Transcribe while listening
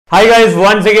Hi guys,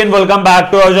 once again welcome back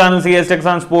to our channel CS Tech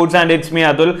and Sports and it's me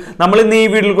Atul. നമ്മൾ ഇന്ന് ഈ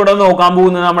വീഡിയോയിൽ കൂടെ നോക്കാൻ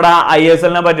പോകുന്നത് നമ്മുടെ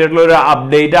ISL നെ പറ്റിയിട്ടുള്ള ഒരു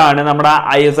അപ്ഡേറ്റ് ആണ്. നമ്മുടെ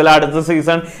ISL അടുത്ത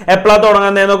സീസൺ എപ്പോഴാണ്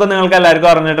തുടങ്ങുന്നതെന്നൊക്കെ നിങ്ങൾക്ക് എല്ലാവർക്കും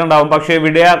അറിഞ്ഞിട്ടുണ്ടാവും. പക്ഷേ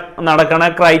ഇവിടെ നടക്കുന്ന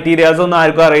ക്രൈറ്റീരിയാസ് ഒന്നും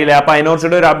ആർക്കും അറിയില്ല. അപ്പോൾ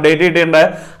അതിനെക്കുറിച്ചിട്ട് ഒരു അപ്ഡേറ്റ് കിട്ടിയിട്ടുണ്ട്.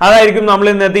 അതായിരിക്കും നമ്മൾ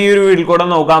ഇന്നത്തെ ഈ ഒരു വീഡിയോയിൽ കൂടെ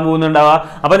നോക്കാൻ പോകുന്നുണ്ടാവുക.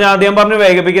 അപ്പോൾ ഞാൻ ആദ്യം പറഞ്ഞു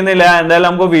വേഗിപ്പിക്കുന്നില്ല. എന്തായാലും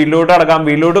നമുക്ക് വീഡിയോയിലോട്ട് കടക്കാം.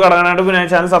 വീഡിയോയിലോട്ട് കടക്കാനായിട്ട് പിന്നെ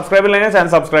ചാനൽ സബ്സ്ക്രൈബ് ഇല്ലെങ്കിൽ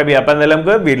ചാനൽ സബ്സ്ക്രൈബ് ചെയ്യാം. അപ്പോൾ എന്തായാലും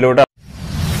നമുക്ക് വീഡിയോയിലോട്ട്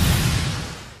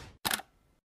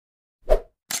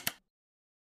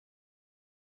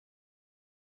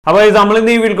അപ്പോൾ നമ്മൾ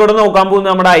ഇന്ന് ഈ വീഡിയോ കൂടെ നോക്കാൻ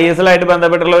പോകുന്നത് നമ്മുടെ ISL ആയിട്ട്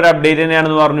ബന്ധപ്പെട്ടുള്ള ഒരു അപ്ഡേറ്റ്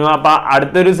തന്നെയാണെന്ന് പറഞ്ഞു. അപ്പോൾ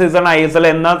അടുത്തൊരു സീസൺ ISL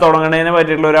എന്നാ തുടങ്ങുന്നതിനെ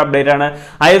പറ്റിയിട്ടുള്ള ഒരു അപ്ഡേറ്റ് ആണ്.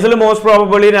 ISL മോസ്റ്റ്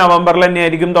പ്രോബബിളി നവംബറിൽ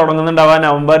തന്നെയായിരിക്കും തുടങ്ങുന്നുണ്ടാവുക.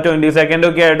 നവംബർ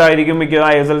 22 ഒക്കെ ആയിട്ടായിരിക്കും മിക്ക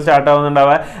ISL സ്റ്റാർട്ട്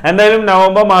ആവുന്നുണ്ടാവുക. എന്തായാലും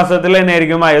നവംബർ മാസത്തിൽ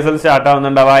തന്നെയായിരിക്കും ISL സ്റ്റാർട്ട്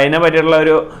ആവുന്നുണ്ടാവുക. അതിനെ പറ്റിയിട്ടുള്ള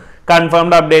ഒരു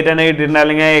കൺഫേംഡ് അപ്ഡേറ്റ് തന്നെ കിട്ടിയിട്ടുണ്ട്,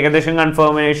 അല്ലെങ്കിൽ ഏകദേശം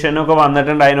കൺഫർമേഷൻ ഒക്കെ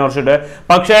വന്നിട്ടുണ്ട് അതിനെക്കുറിച്ചിട്ട്.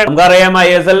 പക്ഷേ നമുക്കറിയാം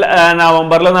ISL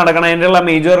നവംബറിൽ നടക്കണതിനുള്ള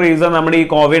മേജർ റീസൺ നമ്മുടെ ഈ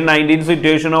COVID-19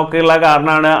 സിറ്റുവേഷൻ ഒക്കെ ഉള്ള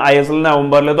കാരണമാണ് ISL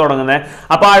നവംബറിൽ തുടങ്ങുന്നത്.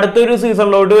 അപ്പൊ അടുത്തൊരു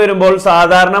സീസണിലോട്ട് വരുമ്പോൾ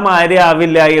സാധാരണ മാതിരി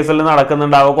ആവില്ല ISL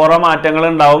നടക്കുന്നുണ്ടാവും, കുറെ മാറ്റങ്ങൾ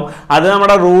ഉണ്ടാവും. അത്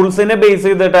നമ്മുടെ റൂൾസിനെ ബേസ്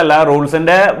ചെയ്തിട്ടല്ല,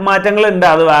 റൂൾസിന്റെ മാറ്റങ്ങൾ ഉണ്ട്,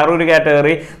 അത് വേറൊരു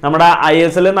കാറ്റഗറി. നമ്മുടെ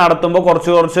ISL നടത്തുമ്പോൾ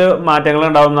കുറച്ച് മാറ്റങ്ങൾ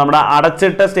ഉണ്ടാവും. നമ്മുടെ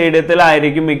അടച്ചിട്ട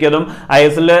സ്റ്റേഡിയത്തിലായിരിക്കും മിക്കതും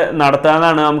ISL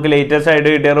നടത്താനാണ് നമുക്ക് ലേറ്റസ്റ്റ് ആയിട്ട്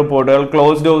കിട്ടിയ റിപ്പോർട്ടുകൾ.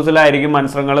 ക്ലോസ് ഡോസിലായിരിക്കും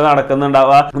മത്സരങ്ങൾ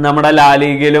നടക്കുന്നുണ്ടാവുക. നമ്മുടെ ലാ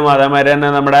ലീഗിലും അതേമാതിരി തന്നെ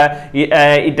നമ്മുടെ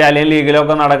ഇറ്റാലിയൻ ലീഗിലും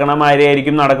ഒക്കെ നടക്കണ മാതിരി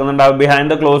ആയിരിക്കും നടക്കുന്നുണ്ടാവുക.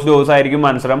 ബിഹൈൻഡ് ദ ക്ലോസ് ഡോസ് ആയിരിക്കും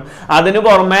മത്സരം.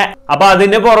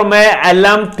 അതിന് പുറമെ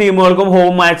എല്ലാ ടീമുകൾക്കും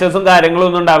ഹോം മാച്ചസും കാര്യങ്ങളും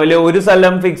ഒന്നും ഉണ്ടാവില്ല. ഒരു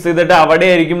സ്ഥലം ഫിക്സ് ചെയ്തിട്ട് അവിടെ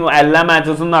ആയിരിക്കും എല്ലാ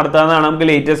മാച്ചസും നടത്താന്നാണ് നമുക്ക്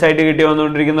ലേറ്റസ്റ്റ് ആയിട്ട് കിട്ടി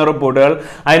വന്നുകൊണ്ടിരിക്കുന്ന റിപ്പോർട്ടുകൾ.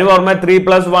 അതിന് പുറമെ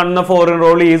 3+1 ഫോറിൻ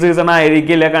റോൾ ഈ സീസൺ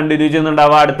ആയിരിക്കില്ല കണ്ടിന്യൂ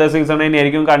ചെയ്യുന്നുണ്ടാവുക, അടുത്ത സീസൺ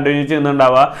തന്നെയായിരിക്കും കണ്ടിന്യൂ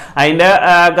ചെയ്യുന്നുണ്ടാവുക. അതിന്റെ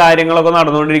കാര്യങ്ങളൊക്കെ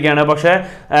നടന്നുകൊണ്ടിരിക്കും. പക്ഷേ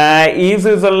ഈ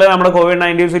സീസണിൽ നമ്മുടെ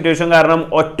COVID-19 സിറ്റുവേഷൻ കാരണം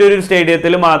ഒറ്റൊരു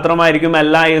സ്റ്റേഡിയത്തിൽ മാത്രമായിരിക്കും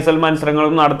എല്ലാ ISL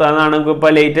മത്സരങ്ങളും നടത്താനാണ് ഇപ്പൊ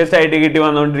ലേറ്റസ്റ്റ് ആയിട്ട് കിട്ടി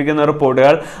വന്നുകൊണ്ടിരിക്കുന്ന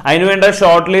റിപ്പോർട്ടുകൾ. അതിനുവേണ്ട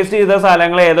ഷോർട്ട് ലിസ്റ്റ് ചെയ്ത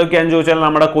സ്ഥലങ്ങൾ ഏതൊക്കെയാണെന്ന് ചോദിച്ചാൽ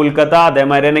നമ്മുടെ കൊൽക്കത്ത,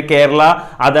 അതേമാതിരി തന്നെ കേരള,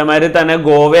 അതേമാതിരി തന്നെ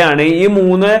ഗോവയാണ്. ഈ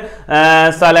 3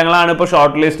 സ്ഥലങ്ങളാണ് ഇപ്പോൾ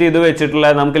ഷോർട്ട് ലിസ്റ്റ് ചെയ്ത്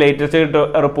വെച്ചിട്ടുള്ളത് നമുക്ക് ലേറ്റസ്റ്റ്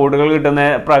റിപ്പോർട്ടുകൾ കിട്ടുന്ന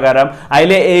പ്രകാരം.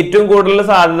 അതിൽ ഏറ്റവും കൂടുതൽ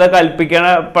സാധ്യത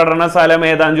കൽപ്പിക്കപ്പെടുന്ന സ്ഥലം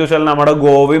ഏതാണെന്ന് ചോദിച്ചാൽ നമ്മുടെ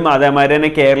ഗോവയും അതേമാതിരി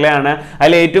തന്നെ കേരളയാണ്.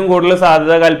 അതിൽ ഏറ്റവും കൂടുതൽ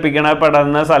സാധ്യത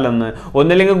കൽപ്പിക്കപ്പെടുന്ന സ്ഥലം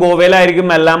ഒന്നില്ലെങ്കിൽ ഗോവയിലായിരിക്കും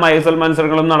എല്ലാ ISL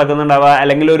മത്സരങ്ങളും നടക്കുന്നുണ്ടാവുക,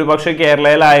 അല്ലെങ്കിൽ ഒരുപക്ഷെ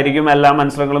കേരളയിലായിരിക്കും എല്ലാ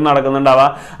മത്സരങ്ങളും നടക്കുന്നുണ്ടാവുക.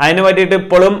 അതിന് പറ്റിയിട്ട്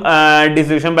ഇപ്പോഴും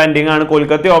ഡിസിഷൻ പെൻഡിങ് ആണ്.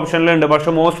 കൊൽക്കത്ത ഓപ്ഷനിലുണ്ട്,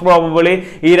 പക്ഷെ മോസ്റ്റ് പ്രോബബിളി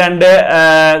ഈ 2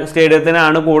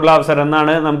 സ്റ്റേഡിയത്തിനാണ് കൂടുതൽ അവസരം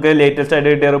എന്നാണ് നമുക്ക് ലേറ്റസ്റ്റ് ആയിട്ട്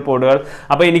കിട്ടിയ റിപ്പോർട്ടുകൾ.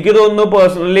 അപ്പൊ എനിക്ക് തോന്നുന്നു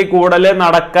പേഴ്സണലി കൂടുതൽ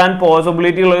നടക്കാൻ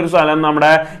പോസിബിലിറ്റി ഉള്ള ഒരു സ്ഥലം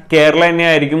നമ്മുടെ കേരള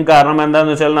തന്നെയായിരിക്കും. കാരണം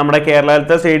എന്താണെന്ന് വെച്ചാൽ നമ്മുടെ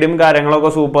കേരളത്തിലെ സ്റ്റേഡിയം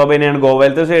കാര്യങ്ങളൊക്കെ സൂപ്പർ തന്നെയാണ്.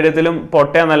 ഗോവയിലത്തെ സ്റ്റേഡിയത്തിലും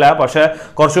പൊട്ടയെന്നല്ല, പക്ഷെ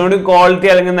കുറച്ചുകൂടി ക്വാളിറ്റി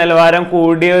അല്ലെങ്കിൽ നിലവാരം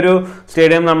കൂടിയ ഒരു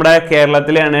സ്റ്റേഡിയം നമ്മുടെ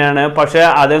കേരളത്തിൽ തന്നെയാണ്. പക്ഷെ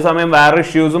അതേസമയം വേറെ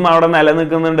ഇഷ്യൂസും അവിടെ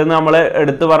നിലനിൽക്കുന്നുണ്ടെന്ന് നമ്മൾ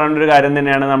എടുത്തു പറയേണ്ട ഒരു കാര്യം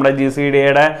തന്നെയാണ്. നമ്മുടെ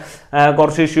GCDയുടെ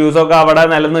കുറച്ച് ഇഷ്യൂസൊക്കെ അവിടെ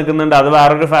നിലനിൽക്കുന്നുണ്ട്, അത്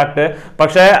വേറൊരു ഫാക്ട്.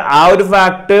 പക്ഷെ ആ ഒരു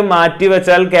ഫാക്ട് മാറ്റി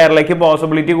വെച്ചാൽ കേരളയ്ക്ക്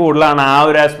പോസിബിലിറ്റി കൂടുതലാണ് ആ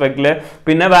ഒരു ആസ്പെക്റ്റില്.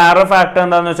 പിന്നെ വേറെ ഫാക്ട്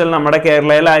എന്താണെന്ന് വെച്ചാൽ നമ്മുടെ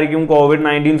കേരളയിലായിരിക്കും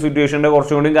COVID-19 സിറ്റുവേഷന്റെ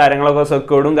കുറച്ചുകൂടി കാര്യങ്ങളൊക്കെ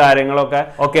സെക്യൂർഡും കാര്യങ്ങളൊക്കെ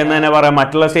എന്ന് തന്നെ പറയാം.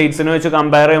 മറ്റുള്ള സ്റ്റേറ്റ്സിനെ വെച്ച്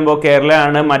കമ്പയർ ചെയ്യുമ്പോൾ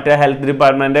കേരളയാണ് മറ്റേ ഹെൽത്ത്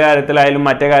ഡിപ്പാർട്ട്മെന്റിന്റെ കാര്യത്തിലായാലും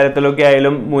മറ്റേ കാര്യത്തിലൊക്കെ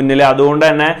ആയാലും മുന്നിൽ. അതുകൊണ്ട്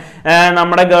തന്നെ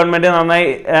നമ്മുടെ ഗവൺമെന്റ് നന്നായി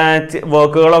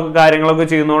വർക്കുകളൊക്കെ കാര്യങ്ങളൊക്കെ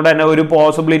ചെയ്യുന്നതുകൊണ്ട് തന്നെ ഒരു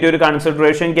പോസിബിലിറ്റി, ഒരു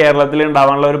കൺസിഡറേഷൻ കേരളത്തിൽ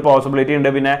ഉണ്ടാവാനുള്ള ഒരു പോസിബിലിറ്റി ഉണ്ട്.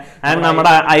 പിന്നെ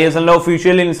നമ്മുടെ ISLന്റെ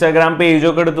ഒഫീഷ്യൽ ഇൻസ്റ്റാഗ്രാം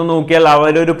പേജൊക്കെ എടുത്ത് നോക്കിയാൽ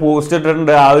അവരൊരു പോസ്റ്റ്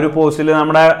ഇട്ടിട്ടുണ്ട്. ആ ഒരു പോസ്റ്റിൽ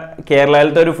നമ്മുടെ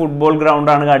കേരളത്തിലത്തെ ഒരു ഫുട്ബോൾ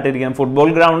ഗ്രൗണ്ടാണ് കാട്ടിയിരിക്കുന്നത്. ഫുട്ബോൾ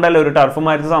ഗ്രൗണ്ട് അല്ല, ഒരു ടർഫ്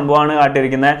മാറ്റി സംഭവമാണ്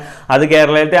കാട്ടിയിരിക്കുന്നത്. അത്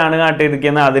കേരളത്തെ ആണ്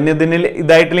കാട്ടിയിരിക്കുന്നത്. ഇതിന്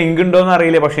ഇതായിട്ട് ലിങ്ക് ഉണ്ടോ എന്ന്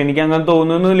അറിയില്ല, പക്ഷെ എനിക്ക് അങ്ങനെ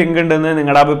തോന്നുന്നു ലിങ്ക് ഉണ്ടെന്ന്.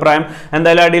 നിങ്ങളുടെ അഭിപ്രായം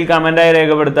എന്തായാലും അടിയിൽ കമന്റായി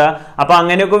രേഖപ്പെടുത്തുക. അപ്പൊ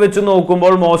അങ്ങനെയൊക്കെ വെച്ച്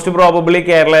നോക്കുമ്പോൾ മോസ്റ്റ് പ്രോബബിളി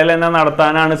കേരളയിൽ തന്നെ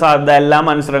നടത്താനാണ് സാധ്യത എല്ലാ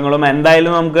മത്സരങ്ങളും.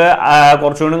 എന്തായാലും നമുക്ക്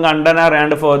കുറച്ചുകൂടി കണ്ടന്റ്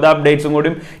അറിയാണ്ട് ഫർദർ അപ്ഡേറ്റ്സും കൂടി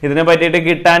ഇതിനെ പറ്റിയിട്ട്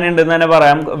കിട്ടാനുണ്ടെന്ന് തന്നെ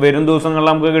പറയാം. വരും ദിവസങ്ങളിൽ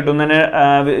നമുക്ക് കിട്ടുമെന്ന്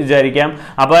വിചാരിക്കാം.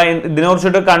 അപ്പൊ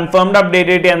ഇതിനെക്കുറിച്ചിട്ട് കൺഫേംഡ്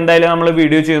അപ്ഡേറ്റ് ആയിട്ട് എന്തായാലും നമ്മൾ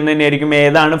വീഡിയോ ചെയ്യുന്നത് തന്നെയായിരിക്കും.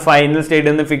 ഏതാണ് ഫൈനൽ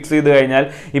സ്റ്റേഡിയം എന്ന് ഫിക്സ് ചെയ്ത് കഴിഞ്ഞാൽ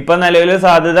ഇപ്പൊ നിലവിൽ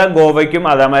സാധ്യത ഗോവയ്ക്കും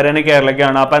അതേമാതിരി തന്നെ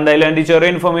കേരളയ്ക്കാണ്. അപ്പൊ എന്തായാലും എന്റെ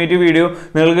ചെറിയ ഇൻഫോർമേറ്റീവ് വീഡിയോ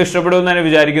നിങ്ങൾക്ക് ഇഷ്ടപ്പെടുമെന്ന് തന്നെ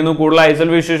വിചാരിക്കുന്നു. കൂടുതൽ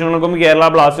ISL വിശേഷങ്ങൾക്കും കേരള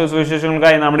ബ്ലാസ്റ്റേഴ്സ്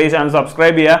വിശേഷങ്ങൾക്കായി നമ്മുടെ ഈ ചാനൽ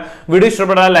സബ്സ്ക്രൈബ് ചെയ്യുക. വീഡിയോ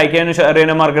ഇഷ്ടപ്പെട്ടാൽ ലൈക്ക് ചെയ്യാനും ഷെയർ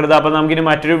ചെയ്യാനും മറക്കരുത്. അപ്പൊ നമുക്കിനി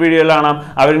മറ്റൊരു വീഡിയോയിൽ കാണാം.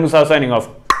 അവരും സൈനിങ് ഓഫ്.